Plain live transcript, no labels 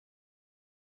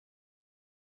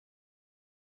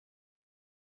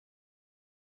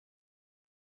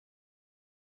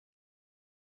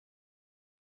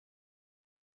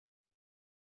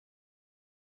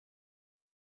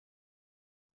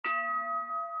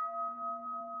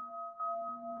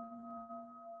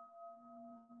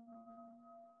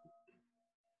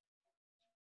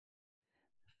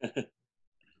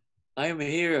I am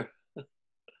here. Yeah.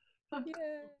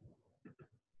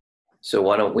 So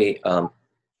why don't we,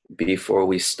 before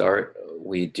we start,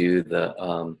 we do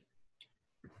the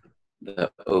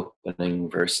opening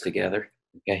verse together,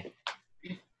 okay?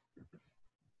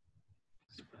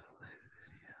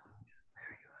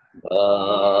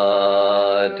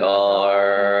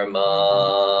 Dharma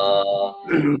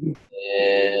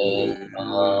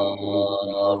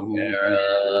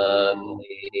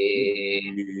inapparently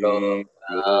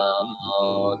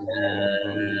profound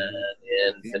and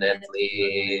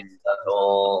infinitely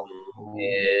subtle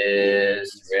is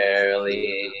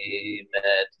rarely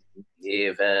met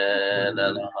even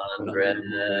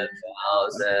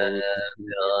 100,000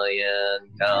 billion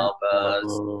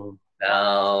kalpas.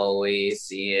 Now we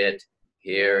see it,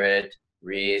 hear it,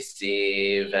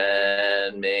 receive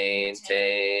and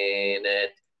maintain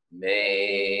it.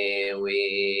 May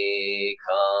we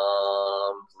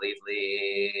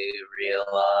completely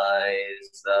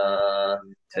realize the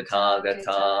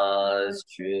Tathagata's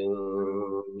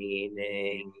true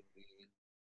meaning.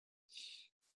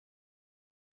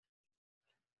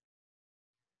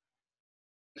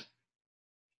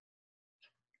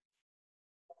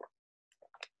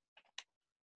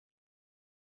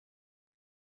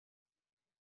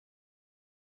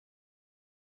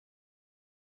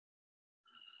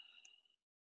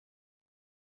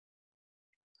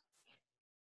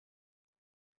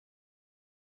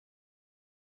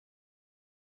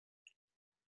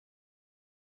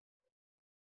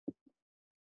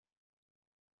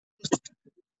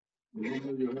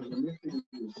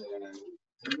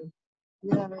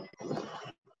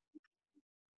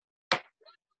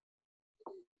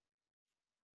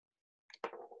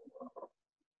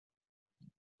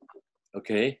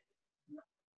 Okay.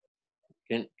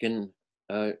 Can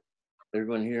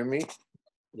everyone hear me?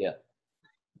 Yeah.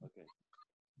 Okay.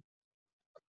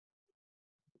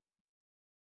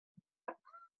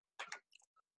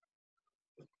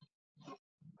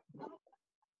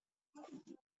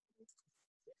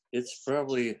 It's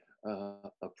probably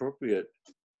appropriate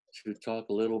to talk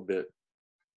a little bit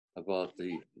about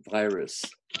the virus.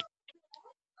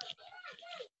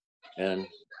 And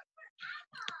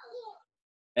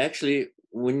actually,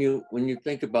 when you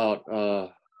think about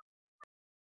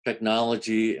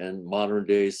technology and modern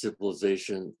day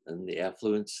civilization and the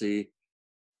affluency,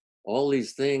 all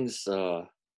these things,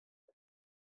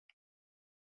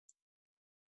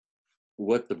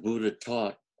 what the Buddha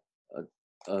taught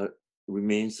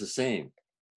remains the same.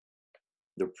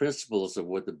 The principles of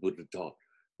what the Buddha taught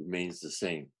remains the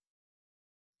same.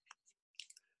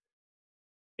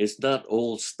 It's not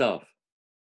old stuff.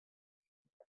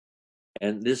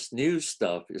 And this new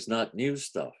stuff is not new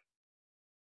stuff.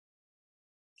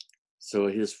 So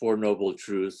his Four Noble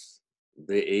Truths,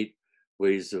 the 8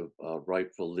 ways of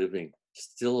rightful living,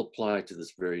 still apply to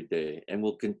this very day and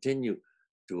will continue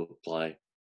to apply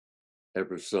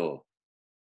ever so.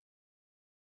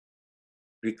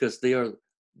 Because they are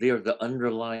the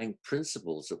underlying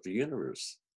principles of the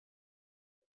universe.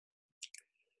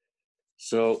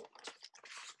 So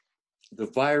the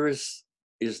virus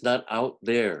is not out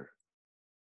there.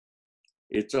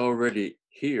 It's already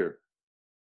here.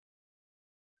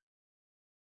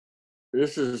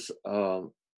 This is, I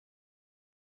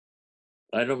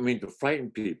don't mean to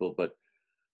frighten people, but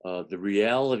the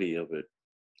reality of it,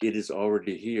 it is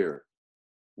already here.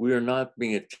 We are not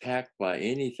being attacked by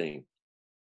anything.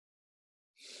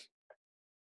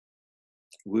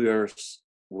 We are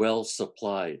well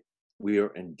supplied. We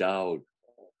are endowed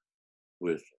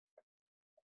with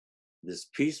this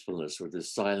peacefulness or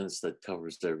this silence that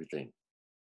covers everything.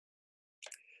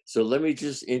 So let me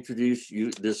just introduce you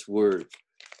this word.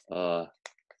 Can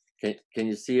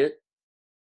you see it?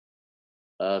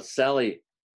 Sally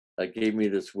gave me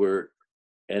this word,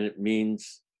 and it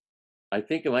means, I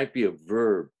think it might be a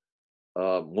verb,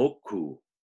 moku.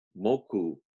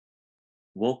 Moku.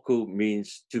 Moku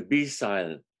means to be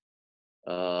silent,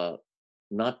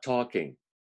 not talking,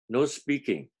 no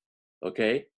speaking,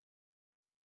 okay?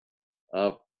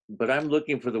 But I'm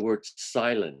looking for the word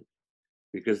silent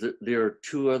because there are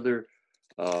 2 other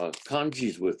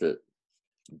kanjis with it.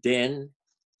 Den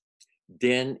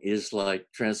is like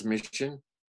transmission,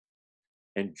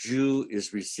 and ju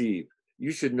is receive.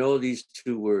 You should know these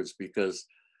 2 words because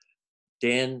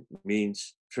den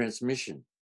means transmission.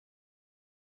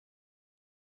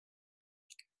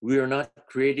 We are not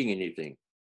creating anything.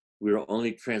 We are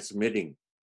only transmitting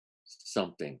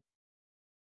something.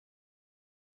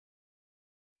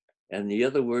 And the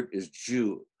other word is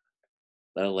ju,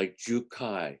 like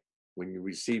jukai. When you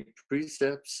receive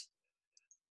precepts,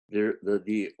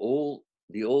 the old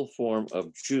the old form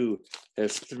of Ju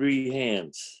has 3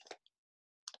 hands.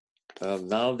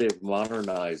 Now they've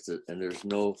modernized it, and there's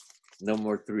no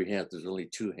more 3 hands. There's only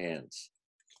 2 hands.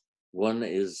 One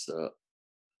is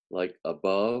like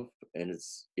above, and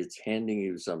it's handing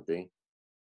you something,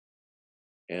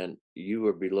 and you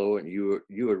are below, and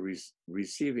you are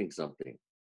receiving something.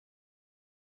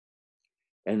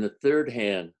 And the 3rd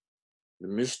hand, the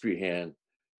mystery hand,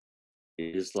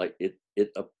 is like it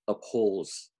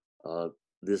upholds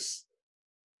this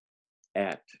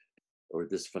act or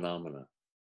this phenomena,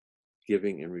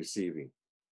 giving and receiving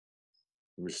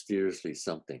mysteriously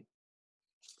something.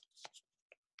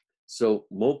 So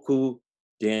Moku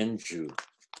Denju,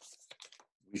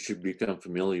 we should become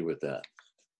familiar with that.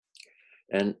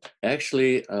 And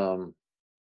actually,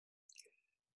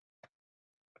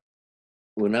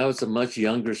 when I was a much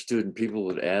younger student, people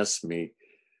would ask me,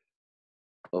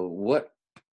 what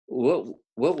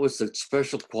was the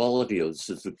special quality of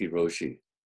Suzuki Roshi?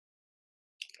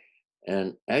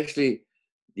 And actually,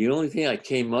 the only thing I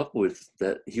came up with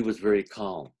that he was very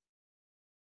calm,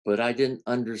 but I didn't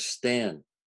understand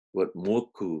what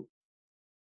Moku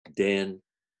Denju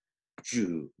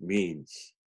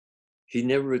means. He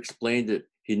never explained it.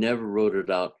 He never wrote it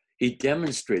out. He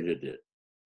demonstrated it.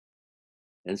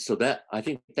 And so that, I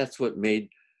think that's what made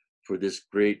for this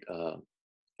great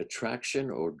attraction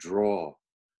or draw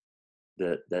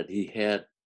that he had,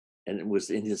 and it was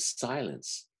in his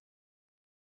silence.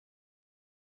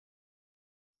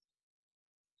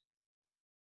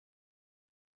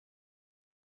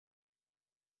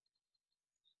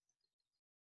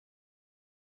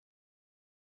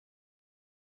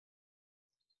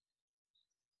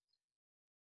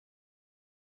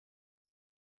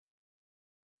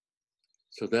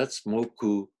 So that's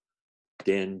Moku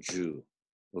Denju,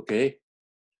 okay?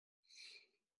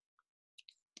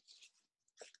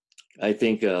 I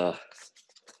think Chalku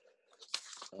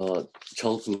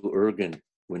Ergen,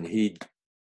 when he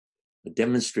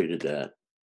demonstrated that,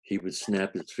 he would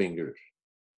snap his fingers.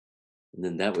 And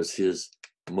then that was his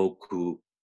Moku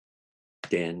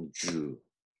Denju.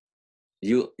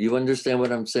 You understand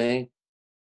what I'm saying?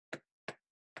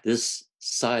 This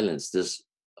silence, this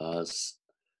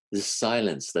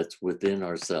silence that's within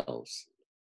ourselves.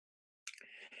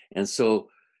 And so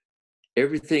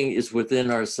everything is within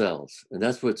ourselves. And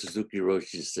that's what Suzuki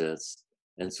Roshi says.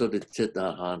 And so did Thich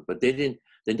Nhat Hanh. But they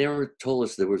never told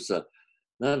us there was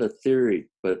not a theory,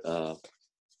 but a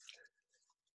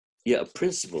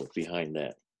principle behind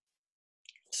that.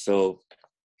 So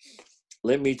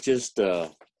let me just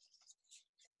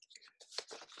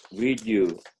read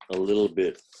you a little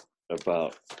bit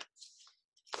about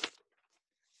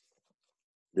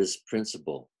this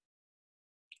principle.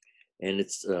 And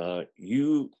it's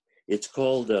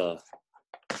called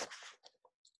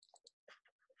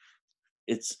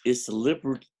it's a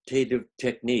liberative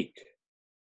technique,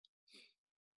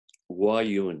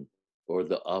 Wayun, or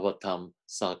the Avatam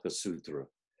Saka Sutra.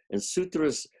 And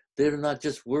sutras, they're not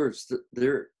just words,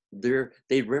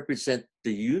 they represent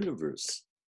the universe.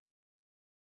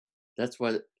 That's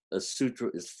why a sutra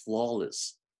is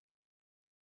flawless.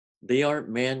 They aren't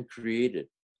man-created.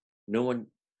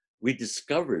 We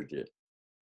discovered it,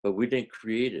 but we didn't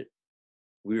create it.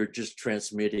 We are just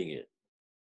transmitting it.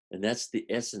 And that's the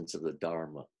essence of the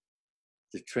Dharma,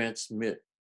 to transmit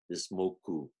this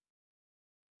Moku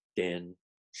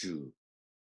Denju.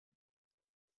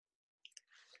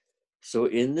 So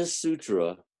in this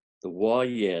sutra, the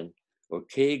Huayan or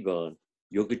Keigon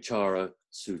Yogacara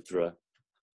Sutra,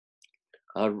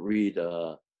 I'll read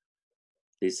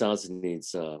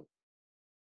Daisatsu's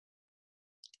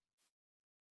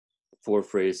 4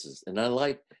 phrases. And I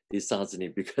like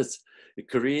Daisatsu because the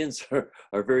Koreans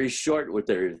are very short with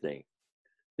everything.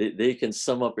 They can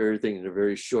sum up everything in a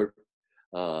very short,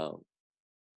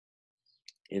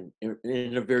 in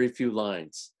a very few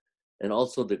lines. And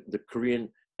also the Korean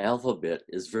alphabet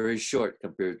is very short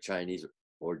compared to Chinese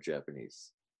or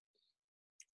Japanese.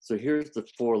 So here's the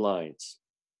 4 lines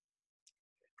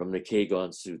from the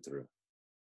Keigon Sutra.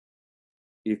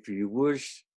 If you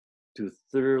wish to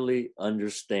thoroughly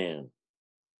understand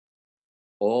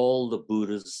all the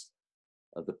Buddhas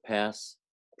of the past,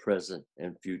 present,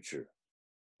 and future,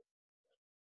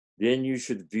 then you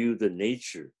should view the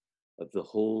nature of the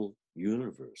whole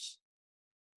universe,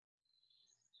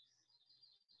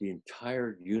 the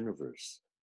entire universe,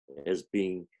 as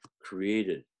being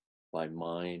created by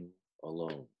mind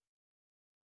alone.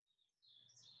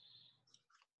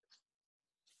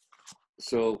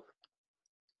 So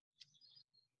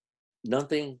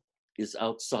nothing is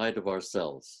outside of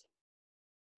ourselves.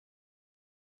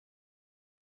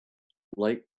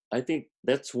 Like, I think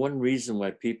that's one reason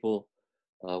why people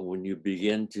when you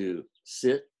begin to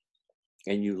sit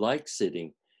and you like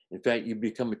sitting. In fact, you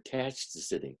become attached to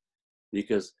sitting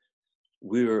because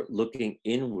we are looking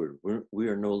inward. We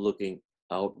are no looking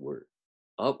outward.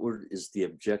 Outward is the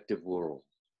objective world,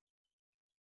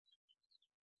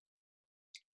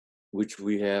 which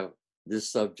we have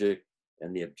this subject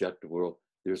and the objective world.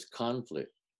 There's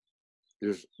conflict.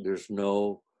 There's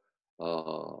no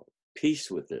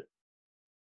peace with it.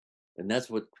 And that's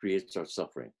what creates our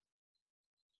suffering.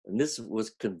 And this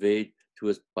was conveyed to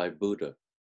us by Buddha,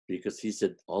 because he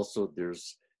said also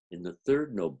there's, in the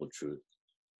third noble truth,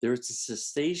 there's a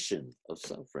cessation of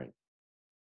suffering.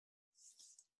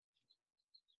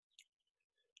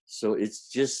 So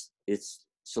it's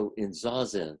so in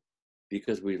Zazen,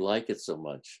 because we like it so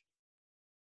much,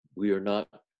 we are not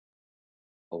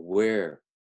aware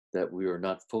that we are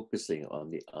not focusing on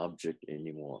the object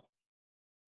anymore,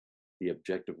 the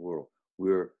objective world.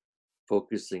 We're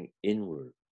focusing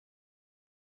inward.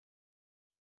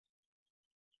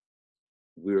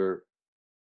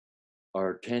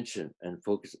 Our attention and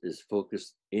focus is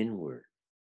focused inward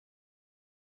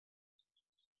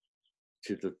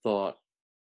to the thought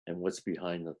and what's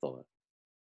behind the thought.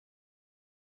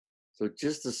 So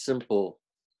just a simple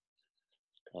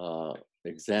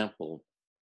example,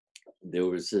 there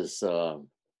was this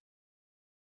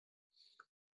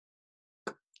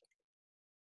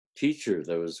teacher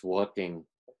that was walking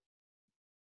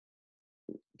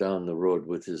down the road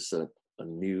with his a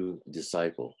new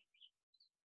disciple.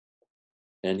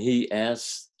 And he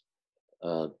asked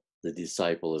the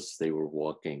disciple as they were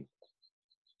walking,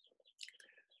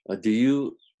 do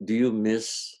you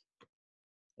miss,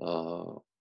 what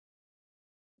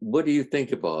do you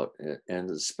think about? And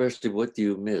especially, what do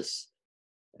you miss?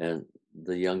 And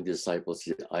the young disciple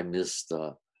said, I missed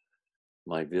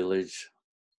my village,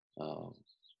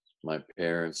 my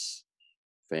parents,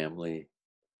 family,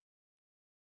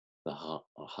 the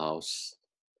house,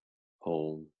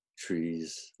 home,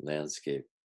 trees, landscape.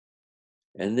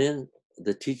 And then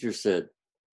the teacher said,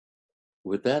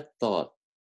 with that thought,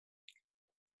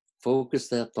 focus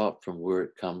that thought from where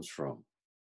it comes from.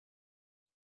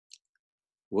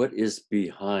 What is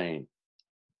behind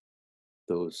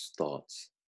those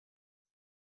thoughts?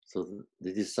 So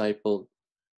the disciple,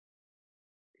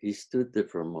 he stood there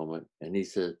for a moment and he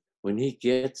said, when he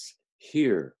gets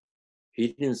here, he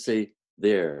didn't say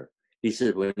there. He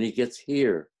said, when he gets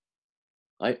here,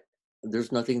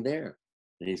 there's nothing there.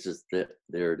 And he says,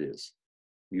 there it is.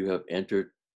 You have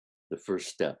entered the first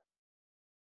step.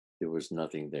 There was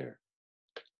nothing there.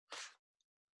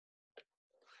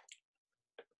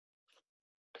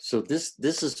 So this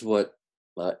is what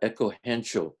Echo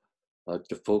Hensho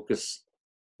to focus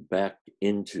back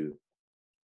into,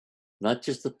 not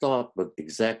just the thought, but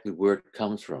exactly where it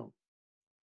comes from.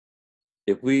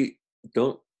 If we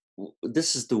don't,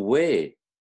 this is the way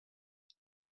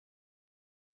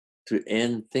to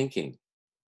end thinking,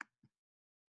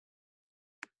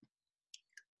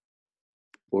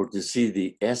 or to see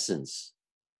the essence,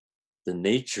 the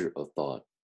nature of thought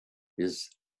is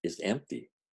empty.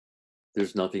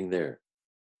 There's nothing there.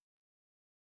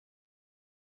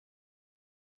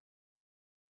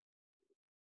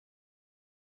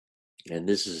 And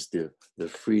this is the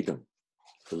freedom,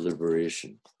 the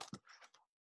liberation.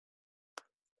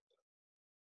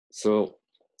 So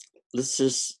let's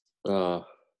just,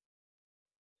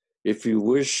 if you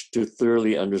wish to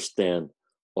thoroughly understand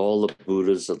all the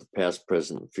Buddhas of the past,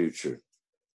 present, and future,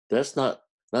 that's not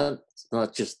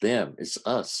just them, it's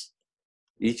us.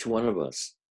 Each one of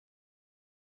us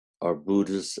are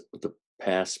Buddhas of the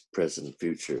past, present,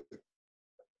 future.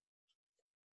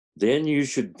 Then you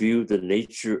should view the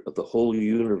nature of the whole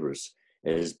universe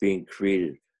as being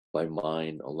created by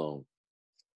mind alone.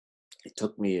 It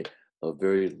took me a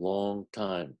very long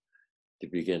time to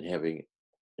begin having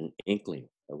an inkling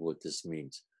of what this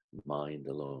means, mind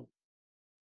alone.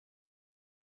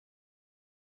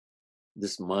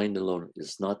 This mind alone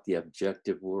is not the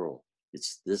objective world.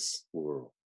 It's this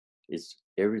world. It's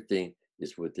everything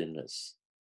is within us.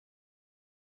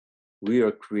 We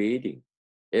are creating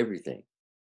everything.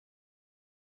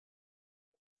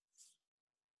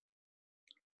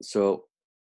 So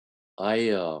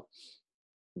I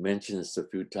mentioned this a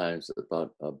few times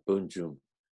about Bunjum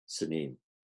Sanim.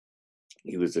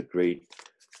 He was a great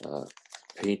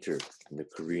painter in the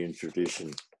Korean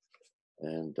tradition,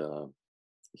 and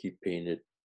he painted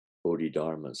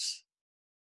Bodhidharmas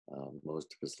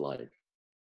most of his life.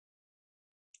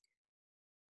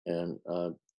 And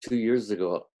 2 years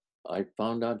ago, I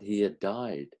found out he had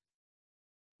died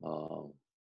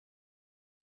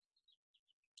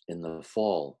in the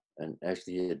fall, and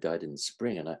actually he had died in the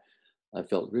spring. And I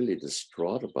felt really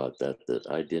distraught about that, that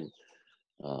I didn't,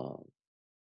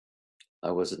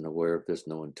 I wasn't aware of this,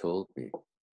 no one told me.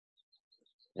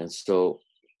 And so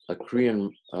a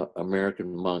Korean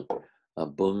American monk,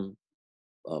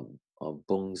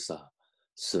 Bongsa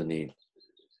Suni,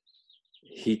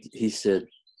 he said,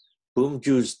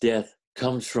 Bumju's death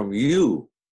comes from you.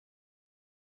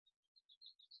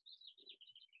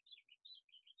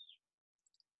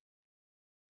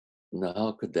 Now,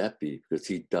 how could that be? Because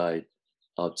he died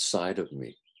outside of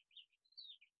me.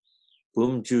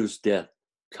 Bumju's death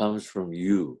comes from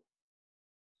you.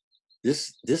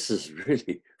 This is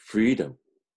really freedom.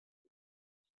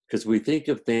 Because we think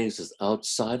of things as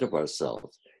outside of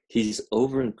ourselves. He's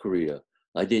over in Korea.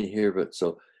 I didn't hear of it,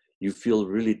 so you feel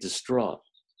really distraught.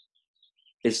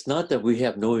 It's not that we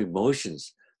have no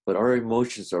emotions, but our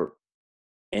emotions are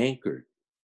anchored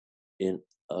in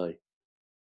the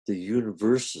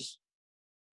universe's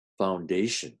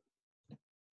foundation.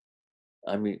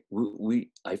 I mean,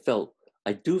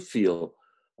 I do feel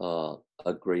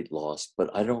a great loss, but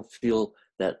I don't feel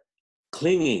that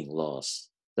clinging loss.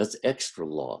 That's extra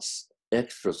loss,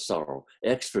 extra sorrow,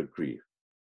 extra grief.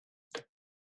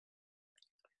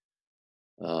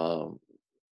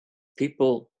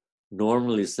 People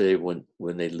normally say when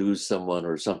they lose someone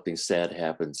or something sad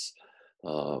happens,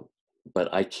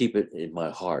 but I keep it in my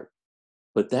heart.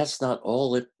 But that's not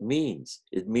all it means.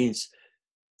 It means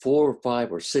 4 or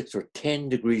 5 or 6 or 10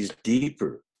 degrees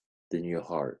deeper than your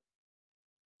heart.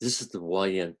 This is the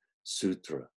Huayan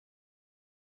Sutra.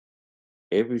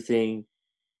 Everything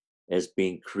is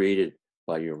being created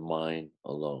by your mind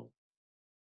alone.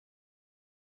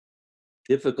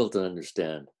 Difficult to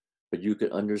understand, but you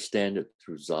can understand it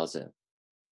through Zazen,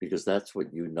 because that's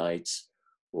what unites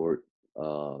or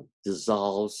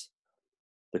dissolves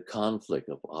the conflict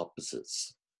of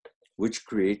opposites, which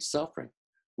creates suffering,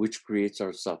 which creates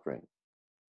our suffering.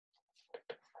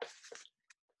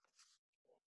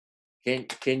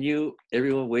 Can you,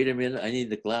 everyone, wait a minute? I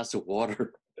need a glass of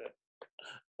water.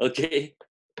 Okay.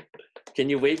 Can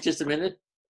you wait just a minute?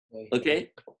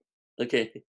 Okay.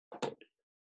 Okay.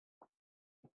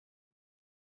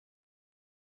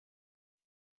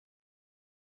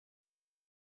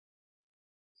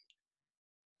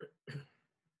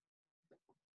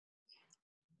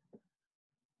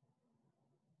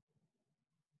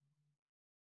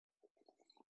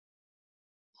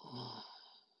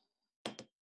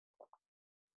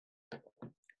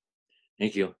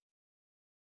 Thank you.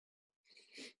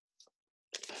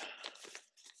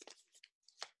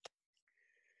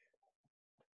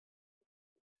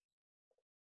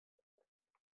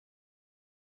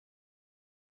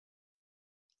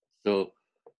 So,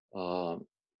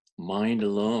 mind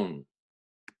alone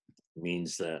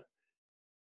means that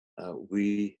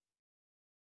we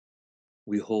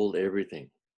hold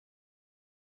everything.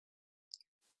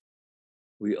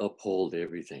 We uphold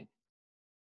everything.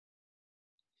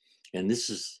 And this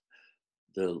is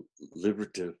the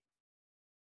liberative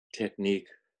technique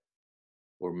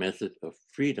or method of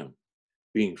freedom,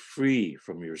 being free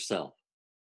from yourself,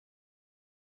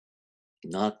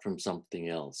 not from something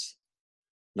else,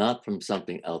 not from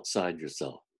something outside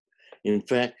yourself. In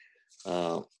fact,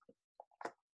 the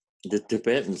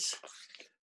Tibetans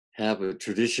have a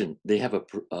tradition. They have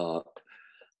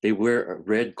they wear a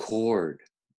red cord,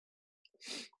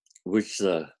 which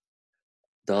the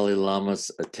Dalai Lama's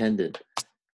attendant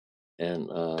and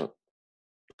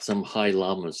some high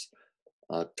lamas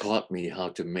taught me how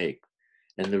to make.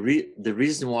 And the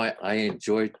reason why I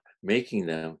enjoyed making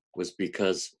them was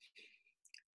because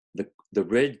the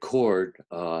red cord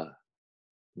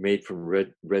made from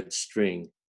red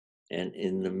string, and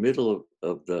in the middle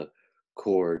of the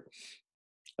cord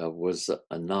was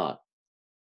a knot,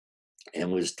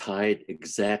 and was tied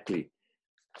exactly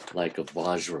like a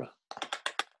vajra.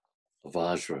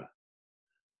 The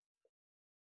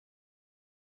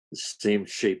same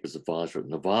shape as a vajra.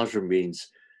 And the vajra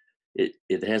means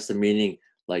it has the meaning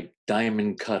like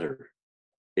diamond cutter.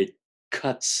 It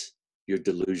cuts your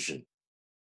delusion.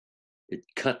 It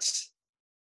cuts.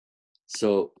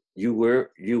 So you wear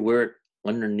it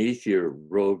underneath your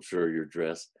robes or your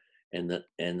dress, and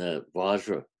the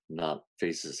vajra knot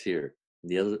faces here.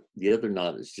 The other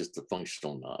knot is just a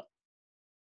functional knot.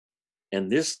 And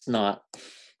this knot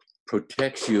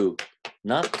protects you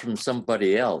not from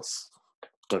somebody else,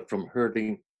 but from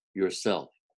hurting yourself.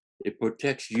 It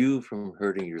protects you from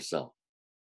hurting yourself.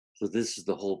 So this is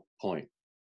the whole point.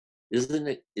 Isn't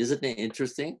it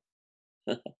interesting?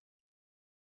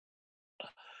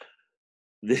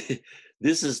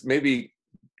 This is maybe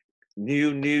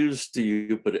new news to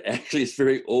you, but actually it's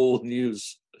very old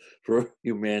news for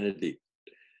humanity.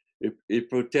 It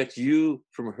protects you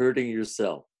from hurting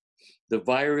yourself. The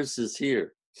virus is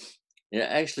here. And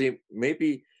actually,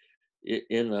 maybe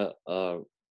in a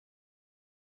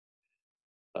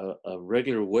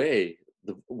regular way,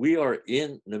 we are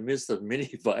in the midst of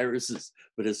many viruses,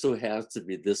 but it so has to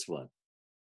be this one.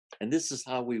 And this is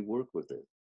how we work with it.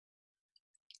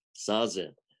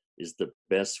 Zazen is the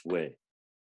best way.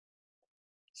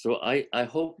 So I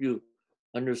hope you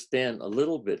understand a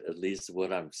little bit, at least,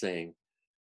 what I'm saying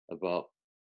about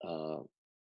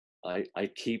I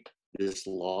keep this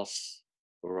loss,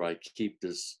 or I keep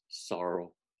this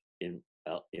sorrow in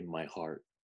my heart.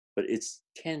 But it's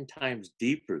 10 times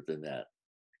deeper than that,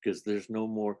 because there's no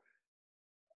more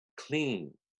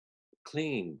clinging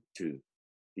to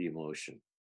the emotion.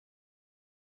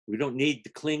 We don't need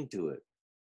to cling to it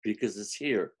because it's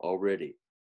here already.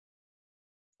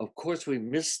 Of course, we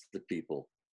miss the people.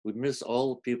 We miss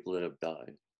all the people that have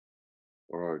died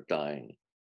or are dying.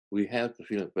 We have the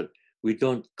feeling, but we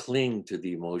don't cling to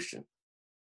the emotion.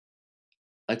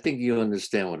 I think you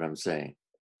understand what I'm saying.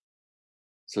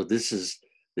 So this is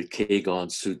the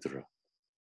Kegon Sutra,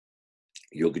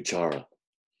 Yogacara.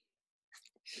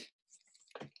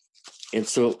 And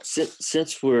so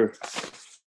since we're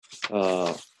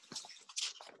on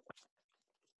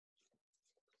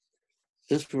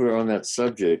that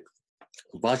subject,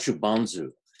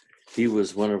 Vachubanzu, he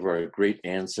was one of our great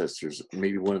ancestors,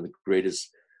 maybe one of the greatest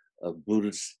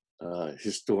Buddhist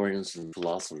historians and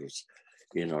philosophers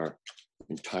in our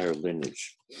entire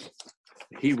lineage.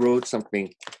 He wrote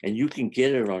something, and you can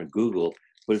get it on Google,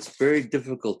 but it's very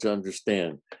difficult to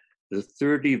understand. The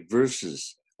 30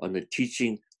 verses on the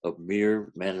teaching of mere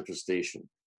manifestation.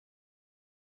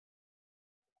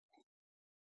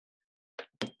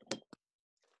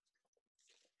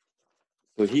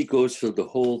 So he goes through the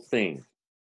whole thing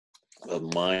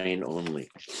of mind only.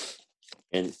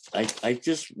 And I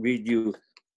just read you,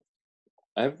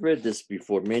 I've read this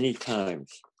before many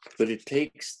times, but it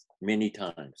takes many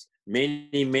times,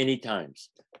 many times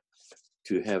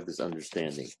to have this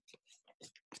understanding.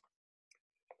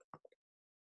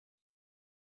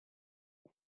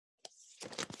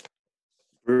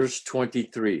 Verse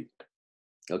 23,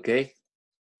 okay?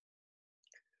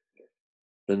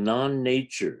 The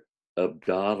non-nature of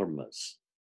dharmas,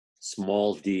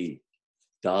 small d,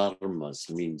 dharmas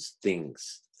means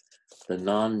things. The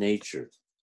non-nature,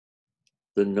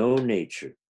 the no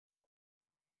nature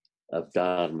of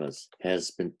dharmas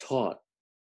has been taught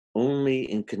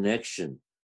only in connection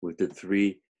with the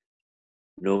three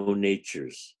no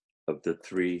natures of the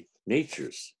three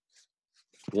natures.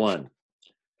 One,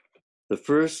 the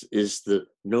first is the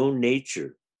no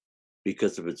nature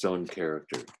because of its own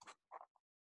character.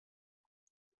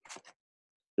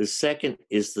 The second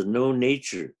is the no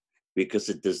nature because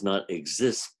it does not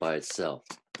exist by itself.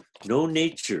 No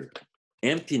nature,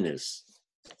 emptiness,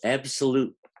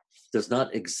 absolute, does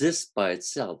not exist by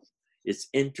itself. It's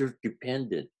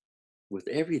interdependent with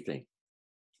everything.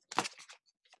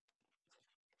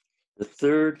 The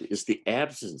third is the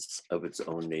absence of its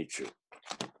own nature.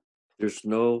 There's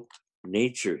no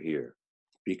nature here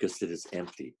because it is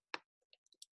empty.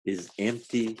 It is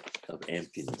empty of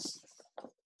emptiness.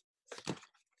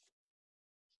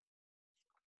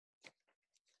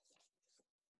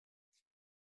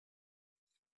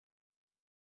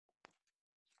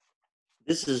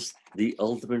 This is the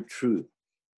ultimate truth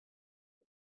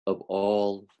of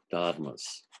all dharmas.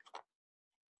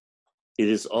 It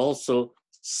is also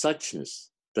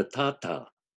suchness, the tata,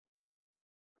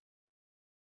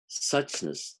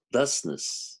 suchness,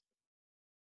 thusness.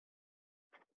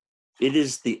 It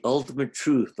is the ultimate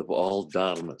truth of all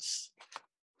dharmas.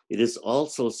 It is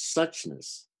also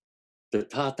suchness, the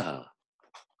tata.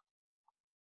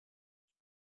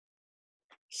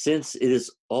 Since it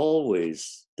is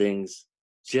always things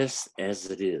just as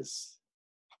it is,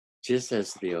 just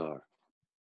as they are.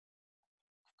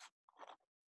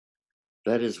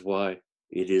 That is why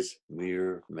it is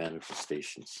mere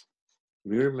manifestations.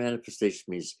 Mere manifestation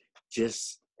means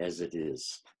just as it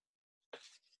is.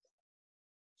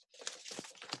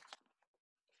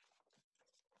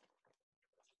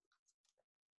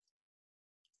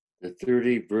 The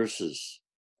 30 verses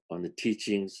on the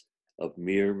teachings of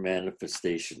mere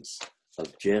manifestations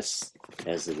of just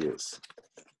as it is.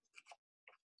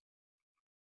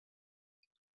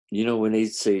 You know, when they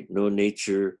say no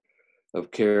nature of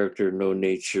character, no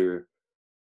nature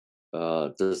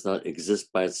does not exist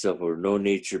by itself, or no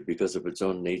nature because of its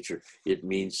own nature, it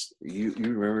means, you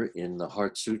remember in the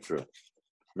Heart Sutra,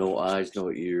 no eyes,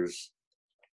 no ears,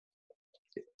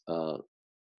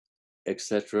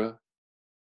 etc.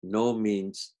 No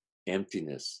means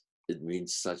emptiness, it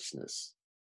means suchness.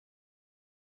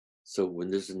 So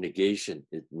when there's a negation,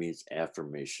 it means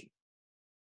affirmation.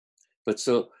 But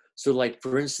so like,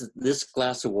 for instance, this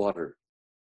glass of water,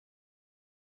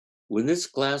 when this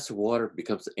glass of water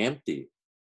becomes empty,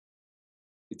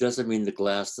 it doesn't mean the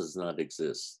glass does not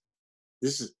exist.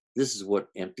 This is what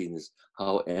emptiness,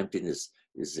 how emptiness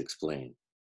is explained.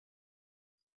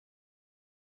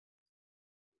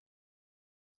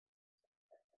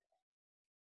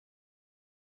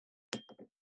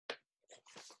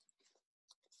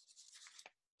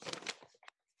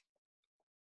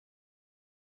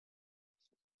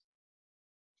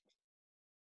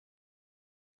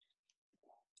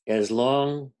 As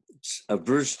long,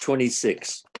 verse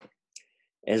 26,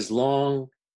 as long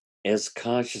as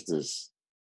consciousness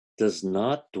does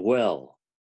not dwell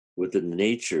with the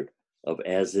nature of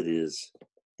as it is,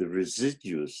 the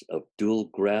residues of dual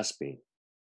grasping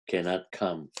cannot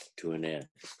come to an end.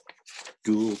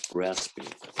 Dual grasping,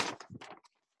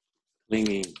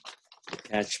 clinging,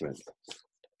 attachment.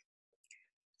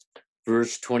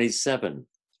 Verse 27,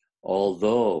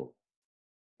 although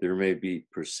there may be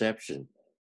perception,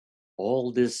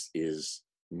 all this is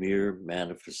mere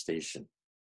manifestation,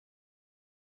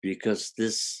 because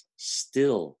this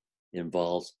still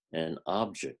involves an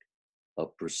object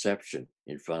of perception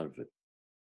in front of it.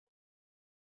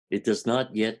 It does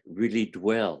not yet really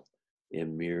dwell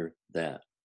in mere that.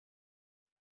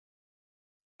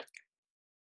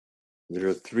 There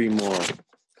are three more.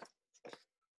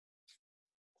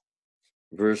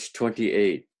 Verse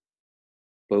 28,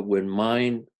 but when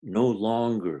mind no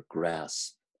longer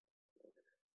grasps,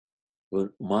 when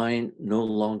mind no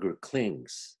longer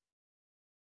clings,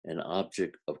 an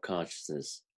object of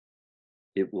consciousness,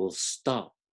 it will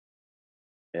stop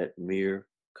at mere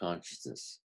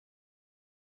consciousness.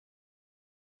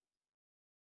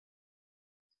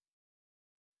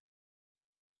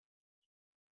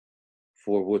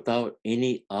 For without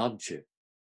any object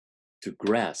to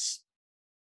grasp,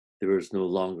 there is no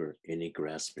longer any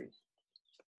grasping.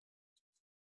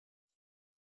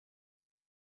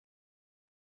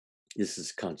 This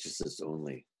is consciousness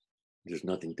only. There's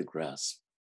nothing to grasp.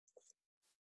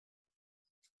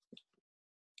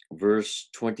 Verse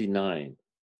 29,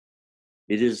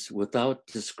 it is without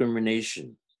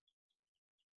discrimination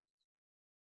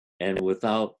and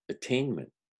without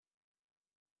attainment.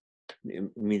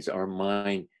 It means our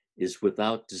mind is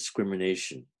without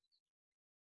discrimination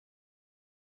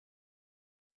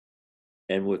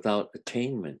and without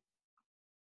attainment,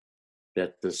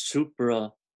 that the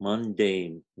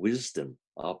supra-mundane wisdom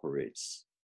operates.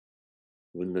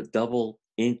 When the double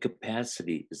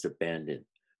incapacity is abandoned,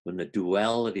 when the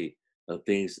duality of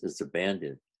things is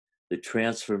abandoned, the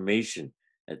transformation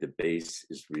at the base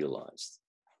is realized.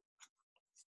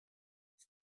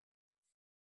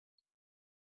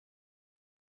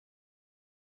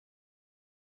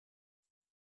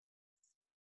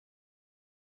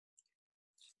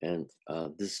 And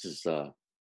this is, I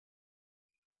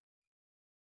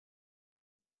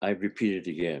repeat it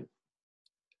again.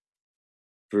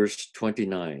 Verse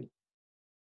 29,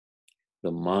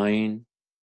 the mind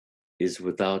is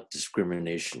without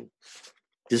discrimination.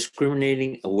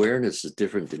 Discriminating awareness is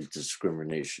different than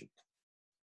discrimination.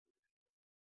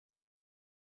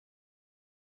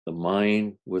 The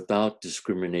mind without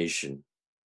discrimination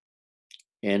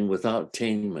and without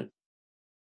attainment.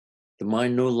 The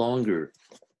mind no longer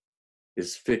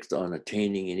is fixed on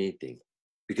attaining anything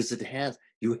because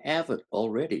you have it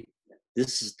already.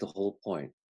 This is the whole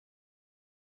point.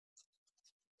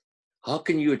 How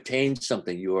can you attain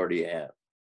something you already have?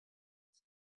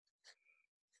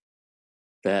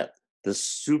 That the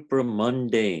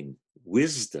supramundane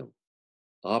wisdom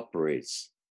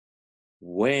operates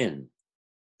when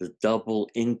the double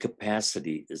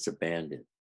incapacity is abandoned,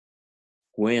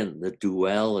 when the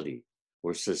duality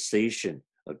or cessation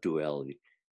of duality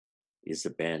is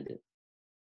abandoned.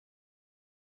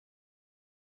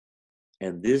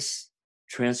 And this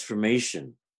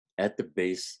transformation at the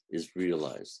base is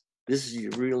realized. This is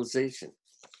your realization.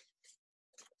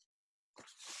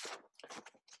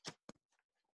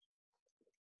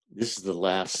 This is the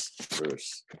last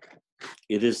verse.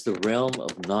 It is the realm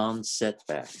of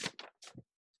non-setback,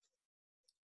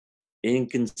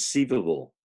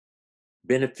 inconceivable,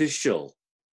 beneficial,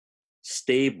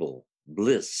 stable,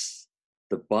 bliss,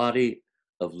 the body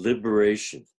of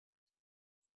liberation,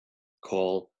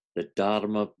 called the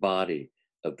Dharma body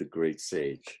of the great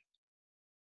sage.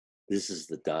 This is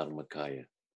the Dharmakaya.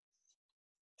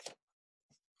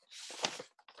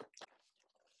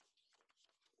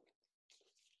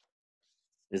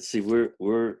 Let's see,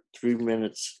 we're 3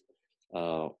 minutes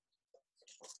over,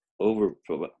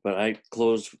 but I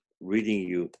close reading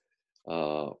you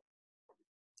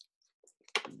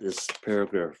this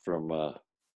paragraph from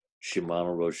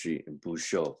Shimano Roshi and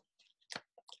Busho.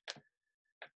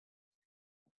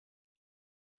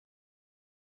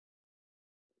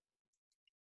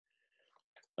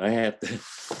 I have to,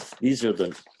 these are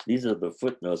the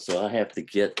footnotes, so I have to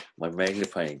get my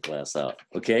magnifying glass out,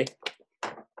 okay?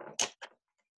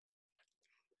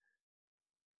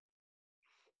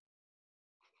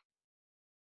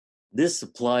 This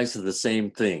applies to the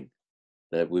same thing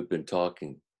that we've been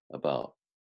talking about.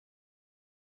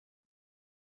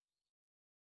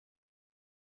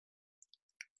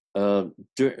 When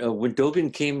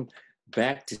Dogen came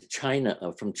back to China,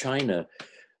 from China,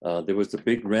 there was a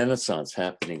big renaissance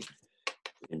happening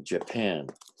in Japan.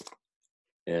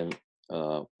 And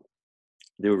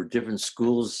there were different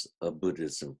schools of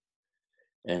Buddhism.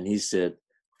 And he said,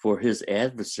 for his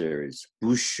adversaries,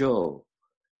 Busho,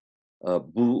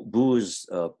 Bu is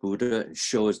Buddha, and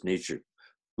Sho is nature.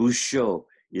 Busho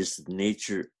is the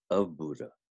nature of Buddha.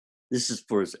 This is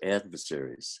for his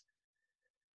adversaries.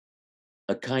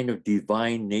 A kind of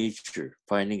divine nature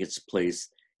finding its place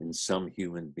in some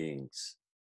human beings.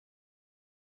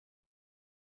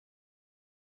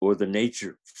 Or the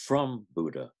nature from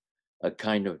Buddha, a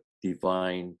kind of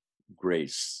divine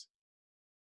grace.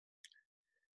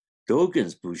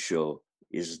 Dogen's Busho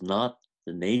is not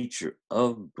the nature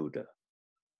of Buddha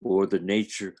or the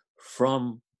nature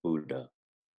from Buddha,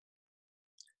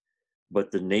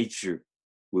 but the nature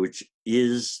which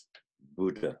is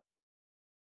Buddha.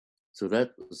 So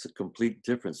that was a complete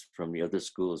difference from the other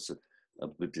schools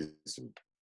of Buddhism.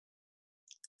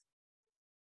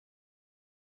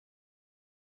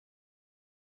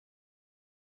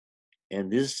 And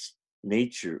this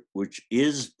nature, which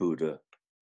is Buddha,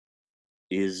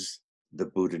 is the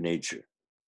Buddha nature.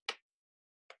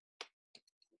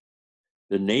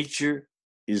 The nature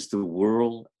is the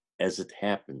world as it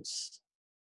happens.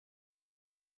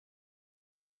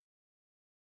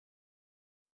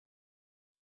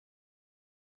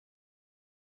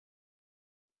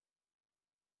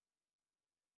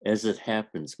 As it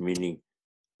happens, meaning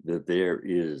that there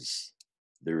is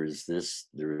this,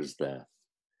 there is that.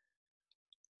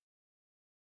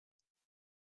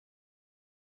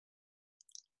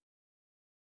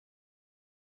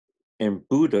 And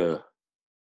Buddha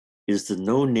is the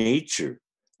no nature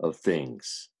of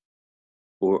things,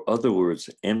 or other words,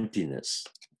 emptiness.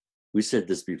 We said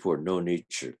this before, no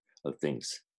nature of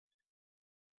things.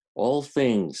 All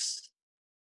things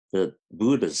that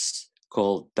Buddhists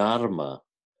call Dharma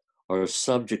are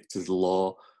subject to the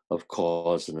law of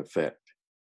cause and effect.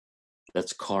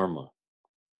 That's karma.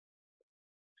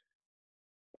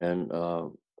 And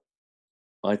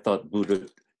I thought Buddha,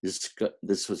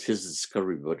 this was his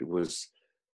discovery, but it was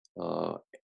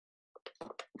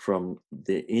from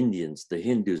the Indians, the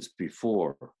Hindus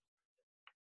before,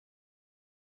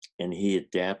 and he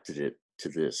adapted it to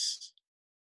this.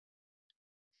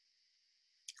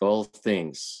 All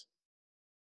things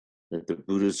that the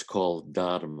Buddhists call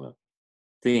Dharma,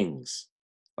 things,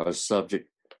 are subject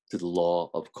to the law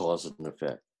of cause and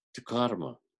effect, to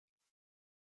karma.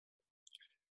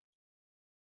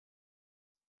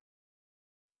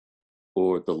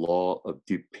 Or the law of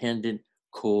dependent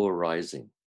co-arising.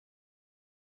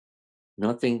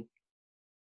 Nothing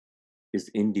is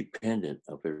independent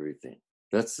of everything.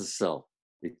 That's the self.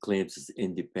 It claims its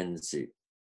independency.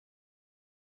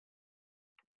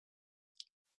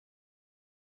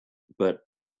 But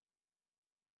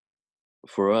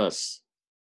for us,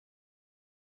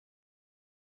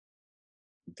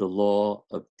 the law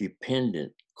of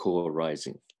dependent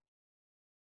co-arising,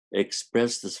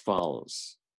 expressed as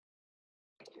follows.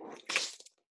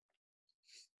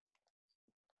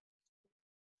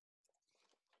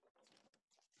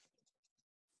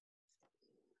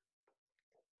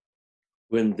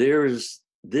 When there is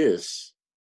this,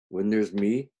 when there's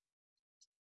me,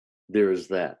 there is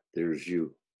that, there's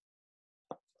you.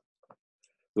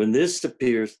 When this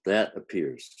appears, that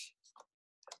appears.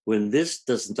 When this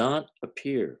does not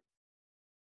appear,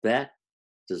 that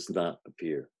does not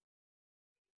appear.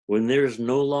 When there is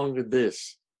no longer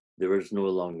this, there is no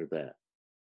longer that.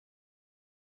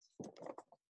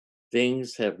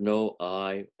 Things have no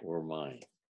I or mine.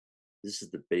 This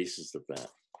is the basis of that.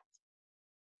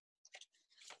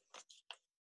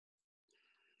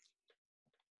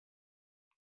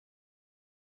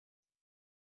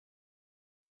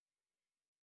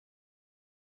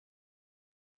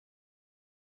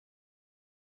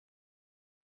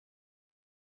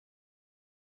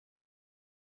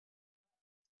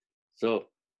 So,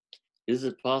 is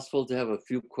it possible to have a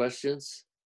few questions,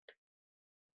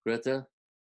 Greta?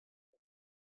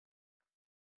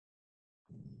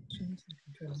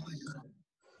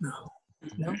 No.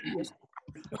 No.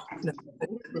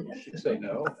 Say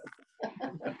no.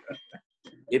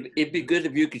 It'd be good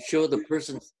if you could show the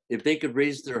person, if they could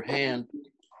raise their hand,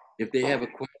 if they have a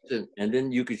question, and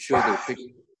then you could show their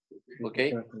picture.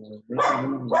 Okay?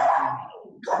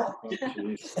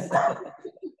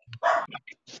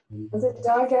 Was it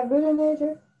dog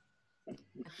Abudinator?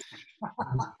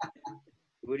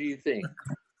 What do you think?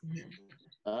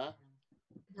 Huh?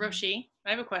 Roshi,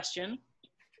 I have a question.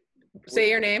 Say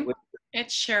your name.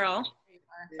 It's Cheryl.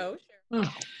 Oh, sure.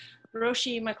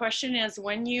 Roshi, my question is,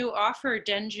 when you offer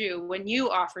Denju,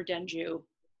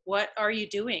 what are you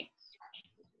doing?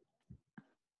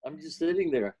 I'm just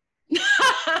sitting there.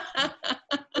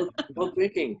 No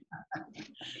thinking.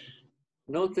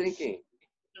 No thinking.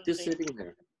 Just sitting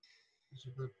there.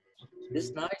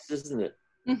 It's nice, isn't it?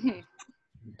 Mhm.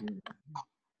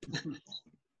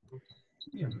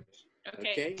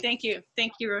 Okay. Okay, thank you.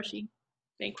 Thank you, Roshi.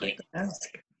 Thank you.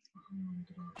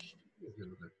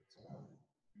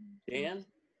 Dan?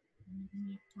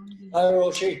 Hi,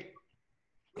 Roshi.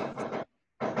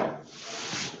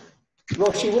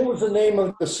 Roshi, what was the name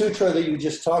of the sutra that you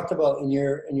just talked about in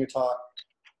your talk?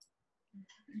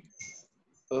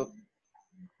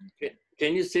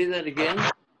 Can you say that again?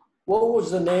 What was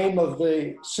the name of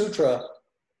the sutra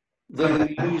that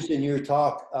you used in your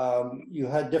talk? You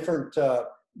had different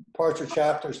parts or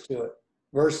chapters to it,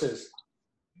 verses.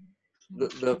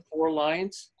 The 4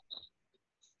 lines?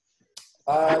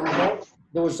 No,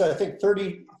 there was, I think,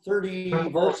 30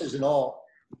 verses in all.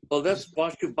 Oh, that's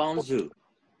Bashu Banzu.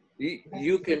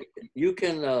 You can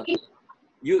look.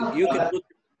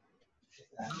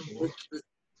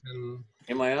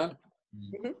 Am I on?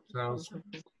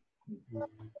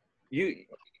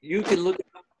 You can look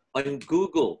on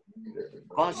Google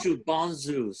Bashu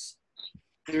Banzu's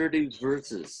 30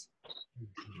 verses.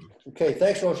 Okay,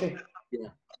 thanks, Roshi. Yeah.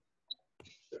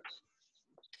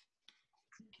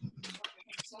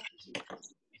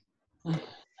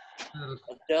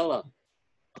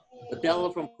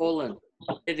 Adela from Poland.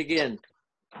 Say it again.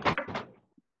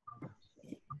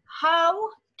 How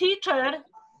teacher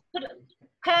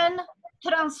can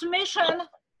transmission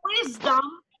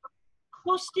wisdom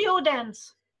to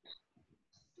students?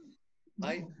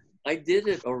 I did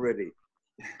it already.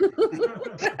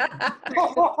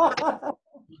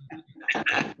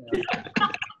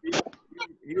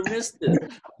 You missed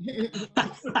it.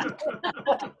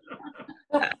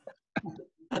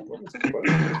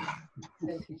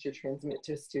 Can teacher transmit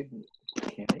to a student?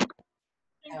 Can he?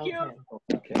 Thank you.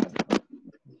 Okay.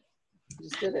 You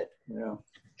just did it. Yeah.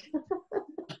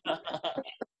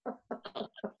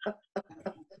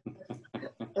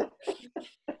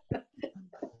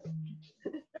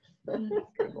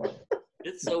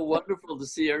 It's so wonderful to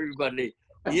see everybody.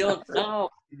 You know,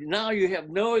 now you have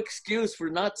no excuse for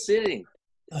not sitting.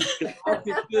 What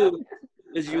you do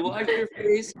is you wash your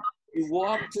face, you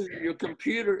walk to your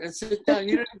computer and sit down.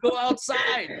 You didn't go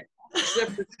outside,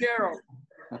 except for Cheryl.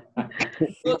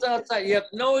 Goes outside. You have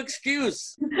no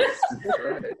excuse.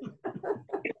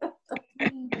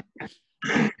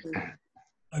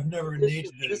 I've never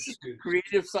needed it. This is the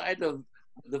creative side of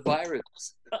the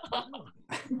virus.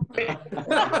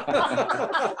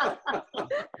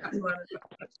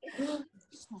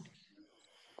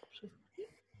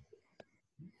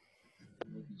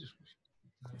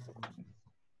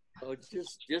 Oh,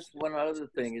 just one other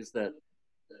thing is that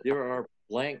there are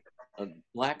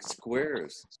black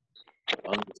squares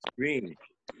on the screen,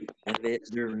 and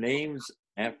their names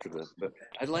after them. But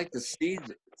I'd like to see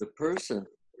the person,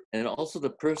 and also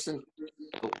the person,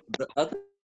 the other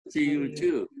to you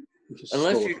too.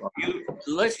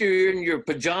 Unless you're in your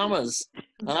pajamas,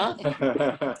 huh?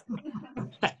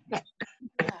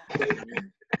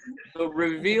 So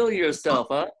reveal yourself,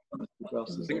 huh?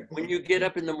 When you get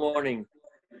up in the morning,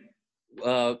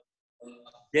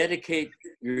 dedicate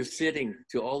your sitting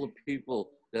to all the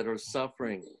people that are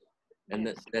suffering and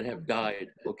that have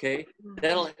died. Okay,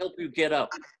 that'll help you get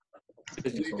up.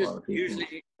 Because you just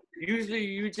usually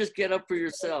you just get up for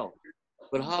yourself.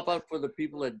 But how about for the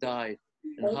people that died?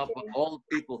 And how about all the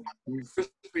people,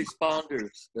 first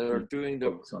responders that are doing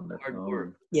the hard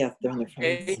work? Yeah, they're on their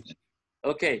phones.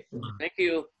 Okay. Okay. Thank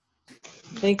you.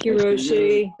 Thank you,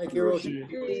 Roshi. Thank you, Roshi.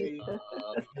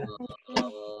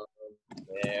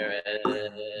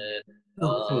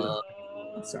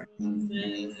 Sorry.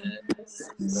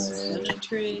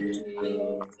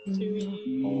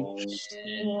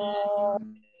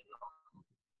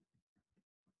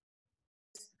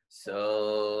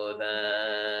 So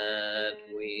that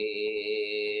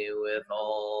we, with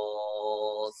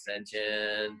all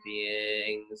sentient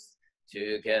beings,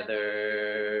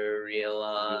 together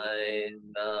realize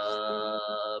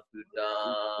the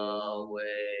the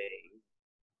way.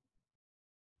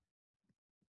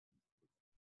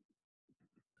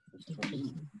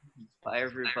 Bye,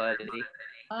 everybody.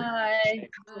 Bye. Hey,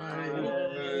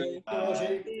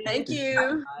 Roshi. Thank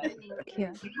you. Thank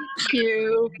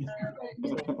you.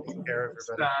 Take care,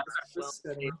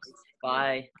 everybody.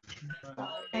 Bye.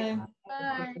 Bye.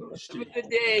 Have a good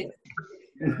day.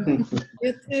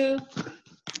 You too.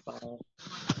 Bye.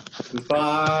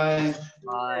 Bye.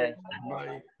 Bye.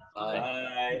 Bye. Bye.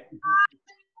 Bye.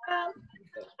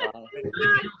 Bye.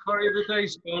 Thank you for your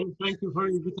invitation. Thank you for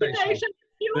your invitation.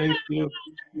 Thank you.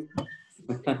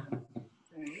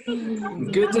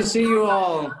 Good to see you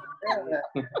all.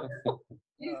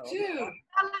 You too.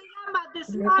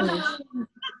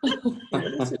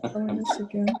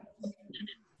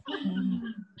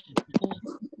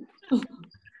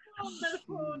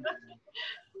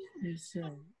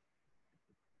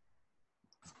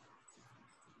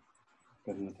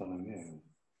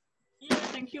 Yeah,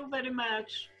 thank you very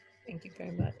much. Thank you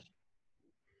very much.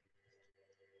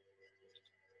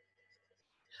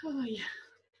 Oh, yeah.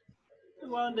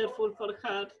 Wonderful for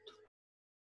her